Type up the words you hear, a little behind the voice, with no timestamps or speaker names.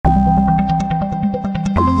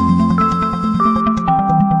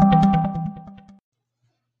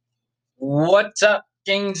What's up,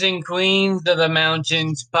 kings and queens of the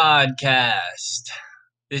Mountains podcast?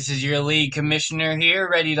 This is your league commissioner here,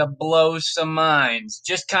 ready to blow some minds.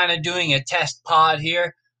 Just kind of doing a test pod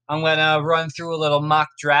here. I'm going to run through a little mock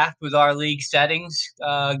draft with our league settings,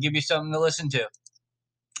 give you something to listen to.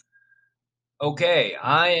 Okay,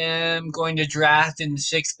 I am going to draft in the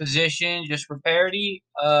sixth position, just for parity.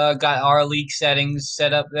 Got our league settings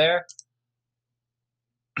set up there.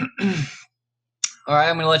 All right,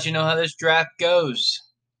 I'm going to let you know how this draft goes.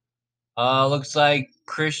 Looks like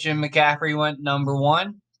Christian McCaffrey went number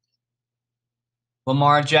 1.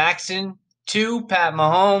 Lamar Jackson, 2. Pat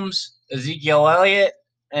Mahomes, Ezekiel Elliott,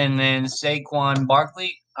 and then Saquon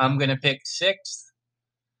Barkley. I'm going to pick 6th.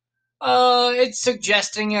 It's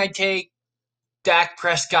suggesting I take Dak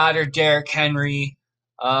Prescott or Derrick Henry.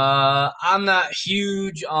 I'm not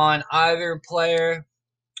huge on either player,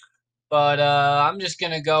 but I'm just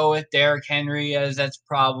going to go with Derrick Henry, as that's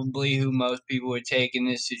probably who most people would take in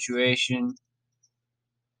this situation.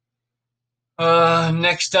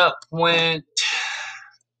 Next up went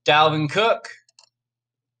Dalvin Cook.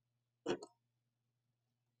 Oh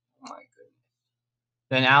my goodness.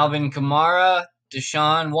 Then Alvin Kamara,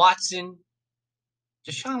 Deshaun Watson.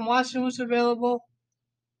 Deshaun Watson was available?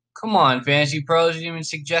 Come on, Fantasy Pros didn't even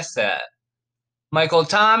suggest that. Michael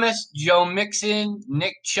Thomas, Joe Mixon,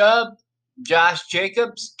 Nick Chubb, Josh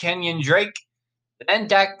Jacobs, Kenyon Drake, then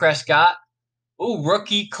Dak Prescott. Ooh,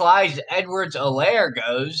 rookie Clyde Edwards-Helaire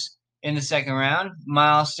goes in the second round.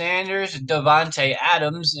 Miles Sanders, Davante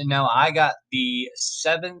Adams, and now I got the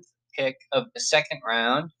 7th pick of the second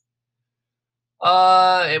round.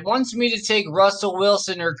 It wants me to take Russell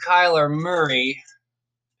Wilson or Kyler Murray.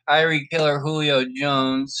 Tyreek Hill or Julio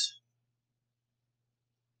Jones.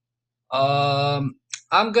 I'm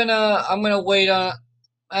gonna wait on.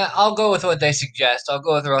 I'll go with what they suggest. I'll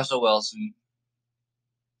go with Russell Wilson.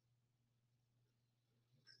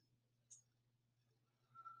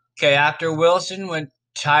 Okay, after Wilson went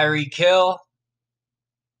Tyreek Hill,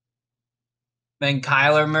 then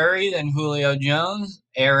Kyler Murray, then Julio Jones,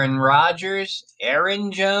 Aaron Rodgers,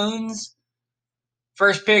 Aaron Jones.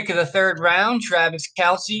 First pick of the third round, Travis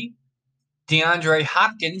Kelce, DeAndre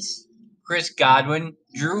Hopkins, Chris Godwin,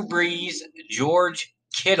 Drew Brees, George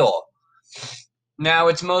Kittle. Now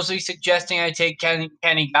it's mostly suggesting I take Kenny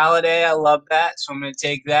Galladay. I love that, so I'm going to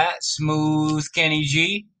take that. Smooth Kenny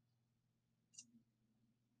G.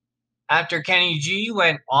 After Kenny G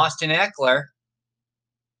went Austin Eckler,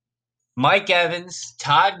 Mike Evans,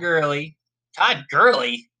 Todd Gurley. Todd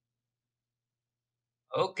Gurley?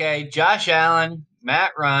 Okay, Josh Allen,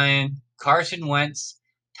 Matt Ryan, Carson Wentz,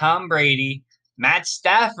 Tom Brady, Matt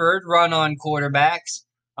Stafford, run on quarterbacks,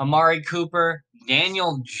 Amari Cooper,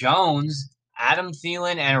 Daniel Jones, Adam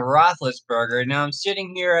Thielen, and Roethlisberger. Now I'm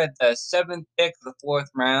sitting here at the 7th pick of the 4th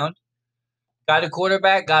round. Got a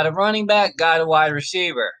quarterback, got a running back, got a wide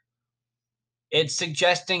receiver. It's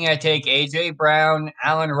suggesting I take A.J. Brown,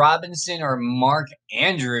 Allen Robinson, or Mark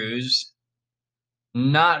Andrews.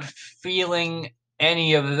 Not feeling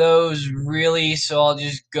any of those really, so I'll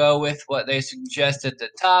just go with what they suggest at the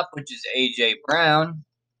top, which is A.J. Brown.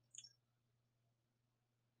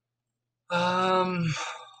 I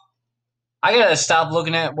gotta stop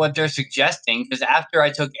looking at what they're suggesting, because after I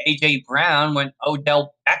took A.J. Brown, went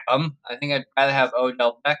Odell Beckham. I think I'd rather have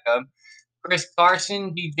Odell Beckham. Chris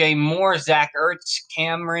Carson, DJ Moore, Zach Ertz,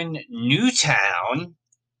 Cameron Newtown.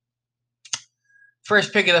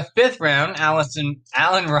 First pick of the 5th round, Allen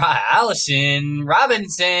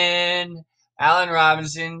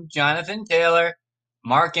Robinson, Jonathan Taylor,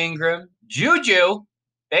 Mark Ingram, Juju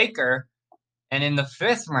Baker. And in the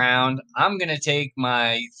 5th round, I'm going to take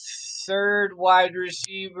my 3rd wide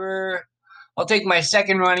receiver. I'll take my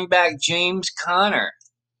 2nd running back, James Conner.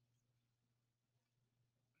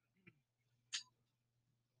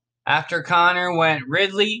 After Conner went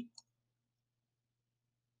Ridley,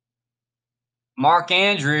 Mark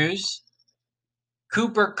Andrews,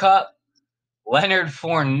 Cooper Kupp, Leonard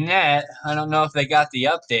Fournette. I don't know if they got the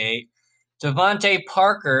update. Devontae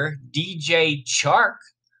Parker, DJ Chark.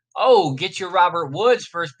 Oh, get your Robert Woods,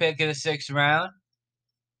 first pick of the 6th round.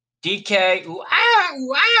 DK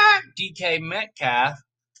Metcalf,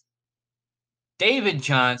 David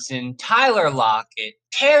Johnson, Tyler Lockett,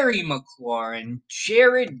 Terry McLaurin,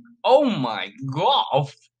 Jared. Oh my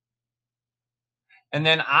golf. And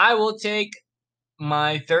then I will take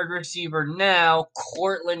my 3rd receiver now,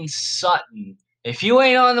 Courtland Sutton. If you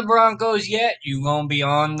ain't on the Broncos yet, you gonna be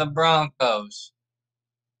on the Broncos.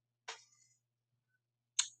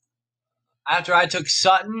 After I took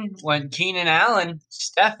Sutton, went Keenan Allen,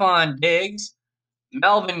 Stephon Diggs,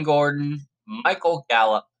 Melvin Gordon, Michael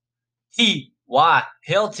Gallup, T.Y.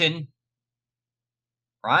 Hilton,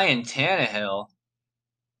 Ryan Tannehill.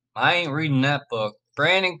 I ain't reading that book.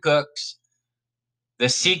 Brandon Cooks. The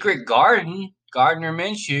Secret Garden. Gardner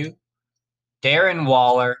Minshew. Darren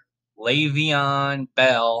Waller. Le'Veon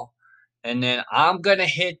Bell. And then I'm going to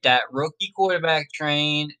hit that rookie quarterback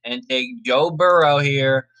train and take Joe Burrow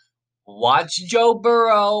here. Watch Joe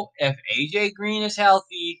Burrow. If AJ Green is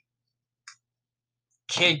healthy,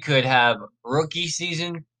 kid could have rookie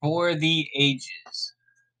season for the ages.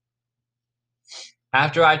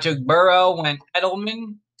 After I took Burrow, went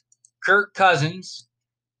Edelman, Kirk Cousins,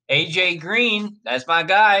 AJ Green, that's my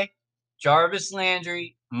guy, Jarvis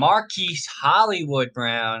Landry, Marquise Hollywood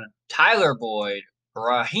Brown, Tyler Boyd,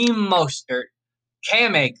 Raheem Mostert,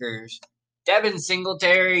 Cam Akers, Devin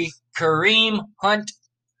Singletary, Kareem Hunt,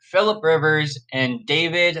 Phillip Rivers, and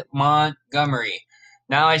David Montgomery.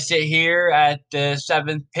 Now I sit here at the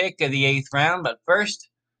 7th pick of the 8th round, but first,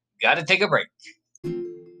 gotta take a break.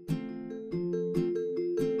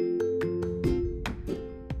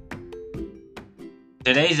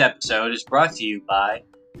 Today's episode is brought to you by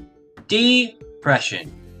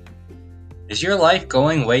depression. Is your life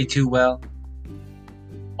going way too well?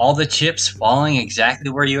 All the chips falling exactly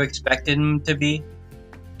where you expected them to be?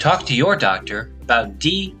 Talk to your doctor about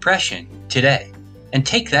depression today and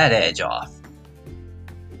take that edge off.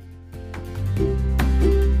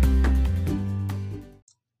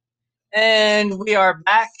 And we are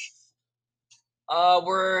back.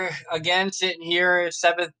 We're again sitting here,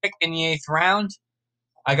 7th pick in the 8th round.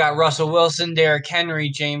 I got Russell Wilson, Derrick Henry,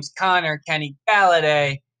 James Conner, Kenny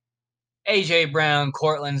Galladay, A.J. Brown,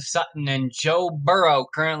 Courtland Sutton, and Joe Burrow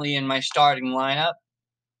currently in my starting lineup.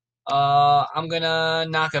 I'm going to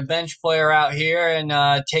knock a bench player out here and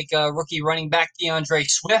take a rookie running back, DeAndre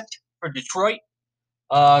Swift, for Detroit.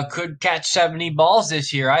 Could catch 70 balls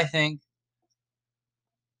this year, I think.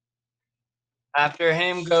 After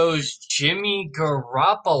him goes Jimmy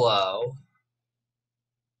Garoppolo,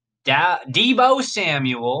 Deebo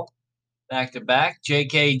Samuel, back-to-back,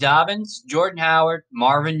 J.K. Dobbins, Jordan Howard,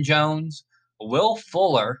 Marvin Jones, Will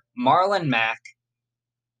Fuller, Marlon Mack.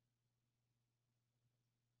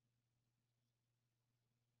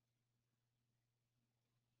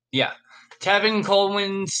 Yeah. Tevin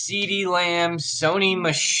Coleman, CeeDee Lamb, Sony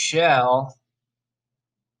Michel.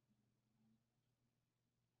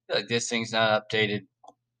 I feel like this thing's not updated.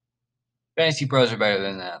 Fantasy Pros are better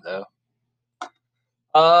than that, though.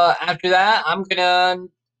 After that, I'm going to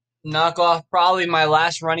knock off probably my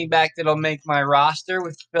last running back that'll make my roster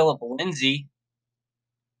with Phillip Lindsay.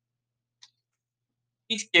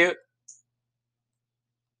 He's cute.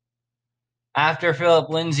 After Phillip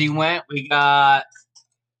Lindsay went, we got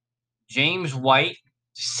James White,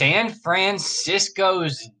 San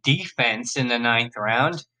Francisco's defense in the 9th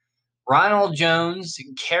round, Ronald Jones,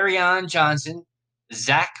 Kerryon Johnson,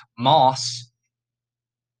 Zach Moss,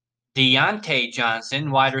 Deontay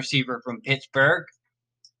Johnson, wide receiver from Pittsburgh.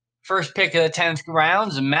 First pick of the 10th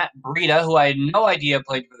round is Matt Breida, who I had no idea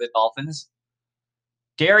played for the Dolphins.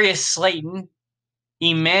 Darius Slayton,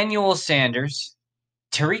 Emmanuel Sanders,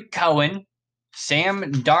 Tariq Cohen, Sam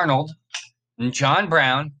Darnold, and John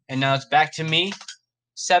Brown. And now it's back to me.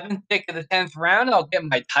 7th pick of the 10th round, I'll get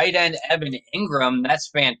my tight end, Evan Ingram. That's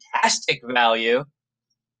fantastic value.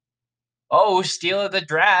 Oh, steal of the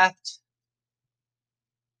draft.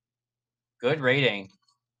 Good rating.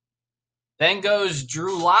 Then goes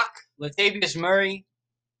Drew Lock, Latavius Murray,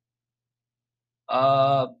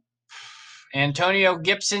 Antonio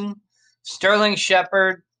Gibson, Sterling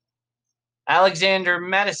Shepard, Alexander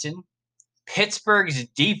Madison, Pittsburgh's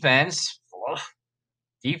defense.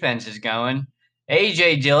 Defense is going.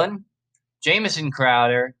 A.J. Dillon, Jamison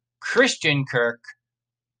Crowder, Christian Kirk,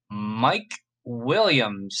 Mike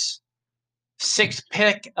Williams. 6th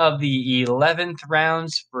pick of the 11th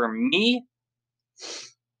rounds for me.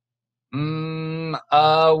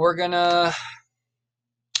 We're gonna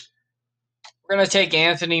take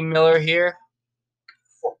Anthony Miller here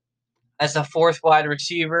as a 4th wide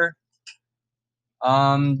receiver.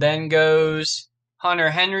 Then goes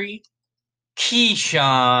Hunter Henry,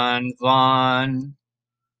 Keyshawn Vaughn,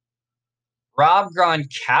 Rob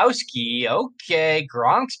Gronkowski. Okay,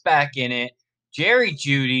 Gronk's back in it. Jerry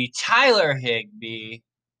Jeudy, Tyler Higbee,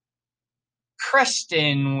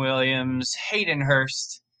 Preston Williams, Hayden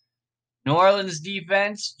Hurst, New Orleans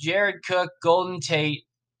defense, Jared Cook, Golden Tate,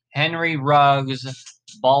 Henry Ruggs,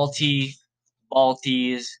 Balti's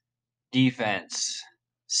defense.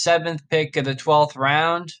 7th pick of the 12th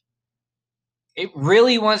round. It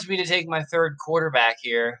really wants me to take my 3rd quarterback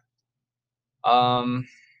here. Yeah,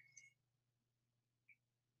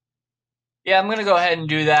 I'm gonna go ahead and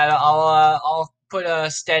do that. I'll put a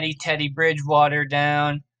steady Teddy Bridgewater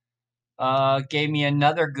down. Gave me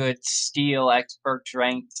another good steal, experts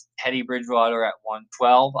ranked Teddy Bridgewater at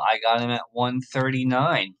 112. I got him at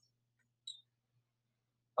 139.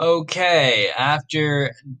 Okay,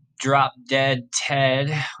 after Drop Dead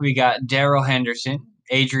Ted, we got Darrell Henderson,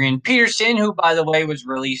 Adrian Peterson, who, by the way, was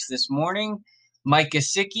released this morning, Mike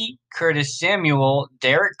Gesicki, Curtis Samuel,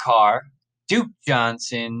 Derek Carr, Duke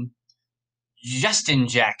Johnson, Justin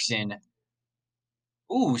Jackson.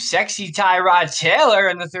 Ooh, sexy Tyrod Taylor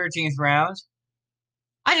in the 13th round.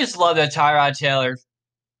 I just love that Tyrod Taylor,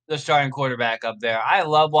 the starting quarterback up there. I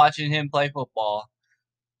love watching him play football.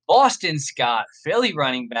 Boston Scott, Philly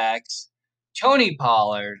running backs, Tony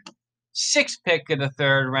Pollard, 6th pick of the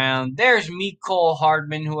 3rd round. There's Mecole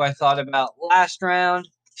Hardman, who I thought about last round,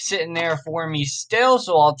 sitting there for me still,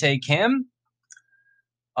 so I'll take him.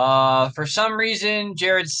 For some reason,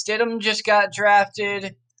 Jarrett Stidham just got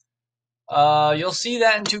drafted. You'll see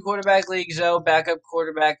that in 2 quarterback leagues, though. Backup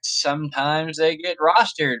quarterbacks, sometimes they get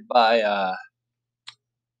rostered by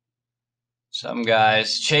some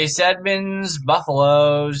guys. Chase Edmonds,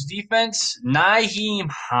 Buffalo's defense, Nyheim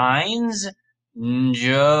Hines,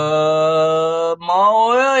 Jamal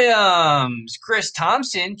Williams, Chris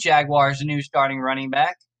Thompson, Jaguars' new starting running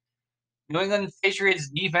back. New England Patriots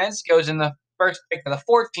defense goes in the 1st pick of the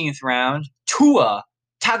 14th round. Tua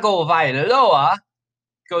Tagovailoa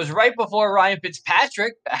goes right before Ryan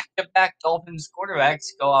Fitzpatrick. Back-to-back Dolphins quarterbacks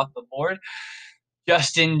go off the board.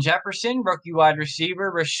 Justin Jefferson, rookie wide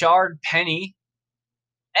receiver. Rashard Penny.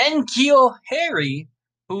 And N'Keal Harry,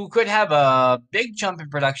 who could have a big jump in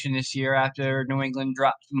production this year after New England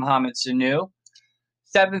drops Mohamed Sanu.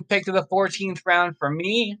 7th pick of the 14th round for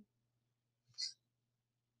me.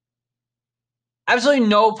 Absolutely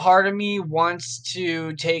no part of me wants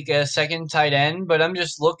to take a second tight end, but I'm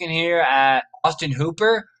just looking here at Austin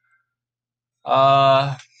Hooper.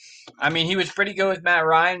 I mean, he was pretty good with Matt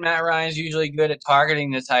Ryan. Matt Ryan's usually good at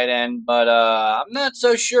targeting the tight end, but I'm not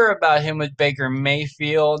so sure about him with Baker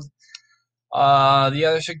Mayfield. The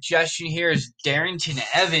other suggestion here is Darrington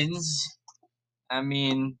Evans. I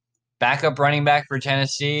mean, backup running back for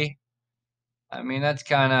Tennessee. I mean, that's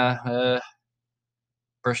kind of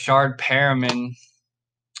Brashard Perriman.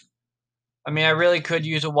 I mean, I really could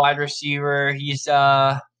use a wide receiver. He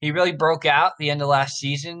really broke out the end of last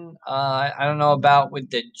season. I don't know about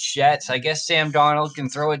with the Jets. I guess Sam Darnold can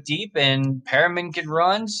throw it deep and Perriman can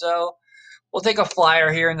run. So we'll take a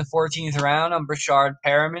flyer here in the 14th round on Brashard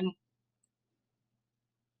Perriman.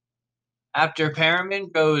 After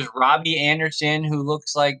Perriman goes Robbie Anderson, who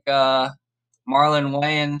looks like Marlon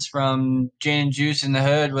Wayans from Gin and Juice in the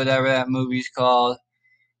Hood, whatever that movie's called.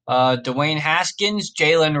 Dwayne Haskins,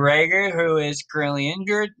 Jalen Reagor, who is currently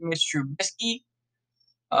injured, Mitch Trubisky,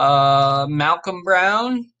 Malcolm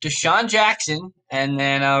Brown, Deshaun Jackson, and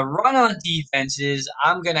then run on defenses.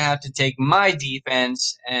 I'm going to have to take my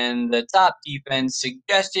defense, and the top defense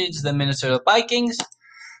suggested is the Minnesota Vikings.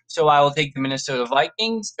 So I will take the Minnesota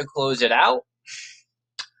Vikings to close it out.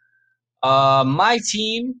 My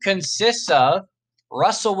team consists of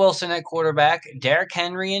Russell Wilson at quarterback, Derrick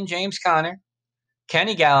Henry and James Conner,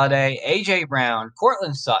 Kenny Galladay, A.J. Brown,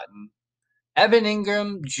 Courtland Sutton, Evan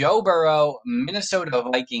Ingram, Joe Burrow, Minnesota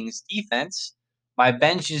Vikings defense. My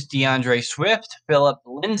bench is DeAndre Swift, Philip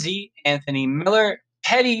Lindsay, Anthony Miller,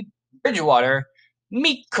 Teddy Bridgewater,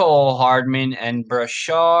 Mecole Hardman, and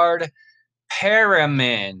Brashard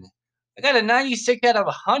Perriman. I got a 96 out of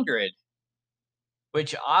 100,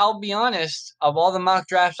 which I'll be honest, of all the mock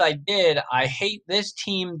drafts I did, I hate this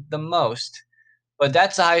team the most. But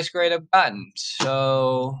that's the highest grade I've gotten.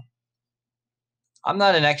 So I'm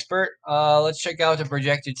not an expert. Let's check out the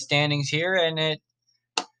projected standings here. And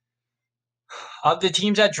of the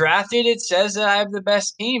teams that drafted, it says that I have the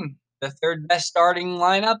best team, the 3rd best starting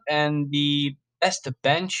lineup, and the best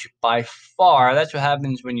bench by far. That's what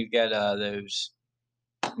happens when you get those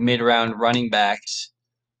mid-round running backs.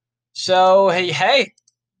 So hey,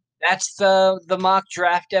 that's the mock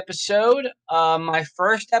draft episode. My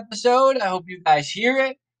first episode. I hope you guys hear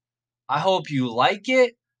it. I hope you like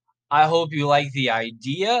it. I hope you like the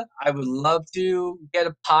idea. I would love to get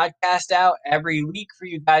a podcast out every week for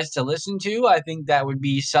you guys to listen to. I think that would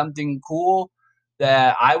be something cool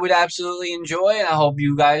that I would absolutely enjoy, and I hope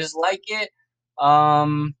you guys like it.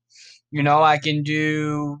 I can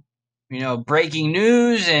do, breaking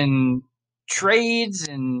news and trades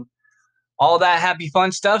and all that happy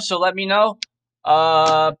fun stuff. So let me know.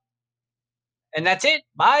 And that's it.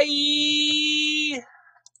 Bye.